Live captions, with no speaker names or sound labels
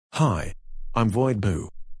Hi, I'm Void Boo,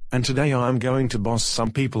 and today I'm going to boss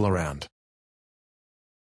some people around.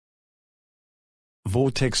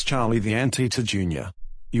 Vortex Charlie the Anteater Jr.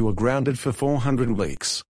 You are grounded for 400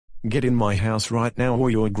 weeks. Get in my house right now or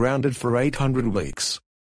you are grounded for 800 weeks.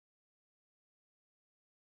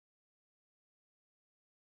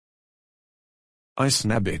 Ice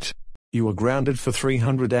Nabbit. You are grounded for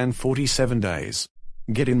 347 days.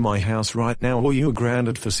 Get in my house right now or you are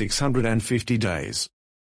grounded for 650 days.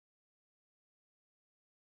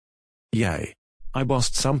 Yay. I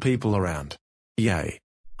bossed some people around. Yay.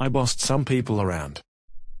 I bossed some people around.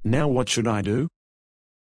 Now what should I do?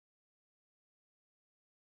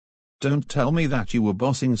 Don't tell me that you were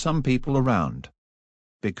bossing some people around.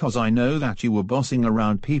 Because I know that you were bossing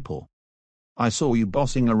around people. I saw you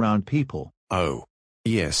bossing around people. Oh.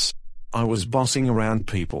 Yes. I was bossing around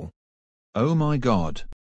people. Oh my God.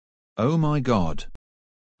 Oh my God.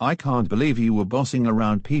 I can't believe you were bossing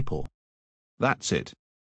around people. That's it.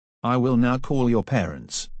 I will now call your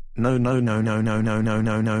parents. No.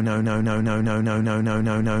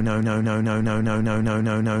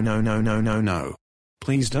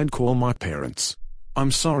 Please don't call my parents.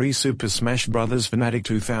 I'm sorry, Super Smash Bros. Fanatic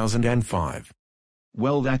 2005.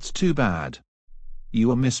 Well, that's too bad.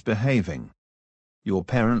 You are misbehaving. Your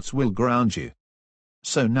parents will ground you.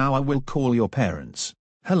 So now I will call your parents.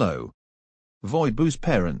 Hello. Void Boo's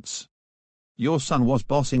parents. Your son was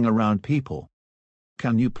bossing around people.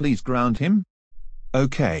 Can you please ground him?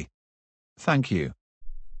 Okay. Thank you.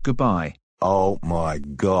 Goodbye. Oh my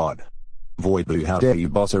God. Void Boo, how dare you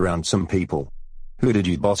boss around some people? Who did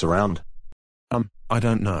you boss around? I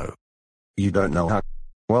don't know. You don't know how?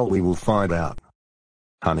 Well, we will find out.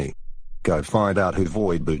 Honey. Go find out who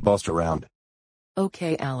Void Boo bossed around.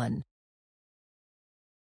 Okay, Alan.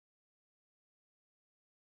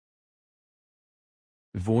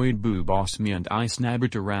 Void Boo bossed me and Ice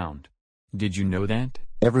Nabbit around. Did you know that?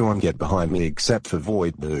 Everyone get behind me except for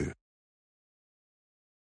Void Boo.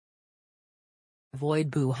 Void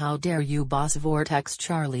Boo, how dare you boss Vortex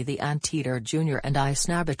Charlie the Anteater Jr. and Ice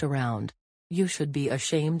Nabbit around. You should be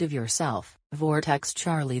ashamed of yourself, Vortex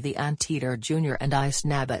Charlie the Anteater Jr. and Ice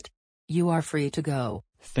Nabbit. You are free to go.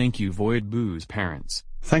 Thank you, Void Boo's parents.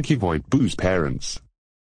 Thank you, Void Boo's parents.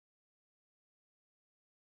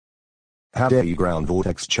 How dare you ground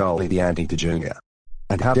Vortex Charlie the Anteater Jr.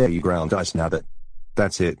 And how dare you ground Ice Nabbit.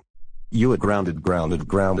 That's it. You are grounded.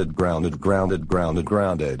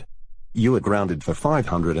 You are grounded for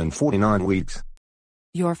 549 weeks.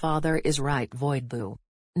 Your father is right, Void Boo.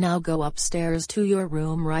 Now go upstairs to your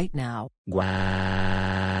room right now.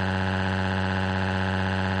 Wow.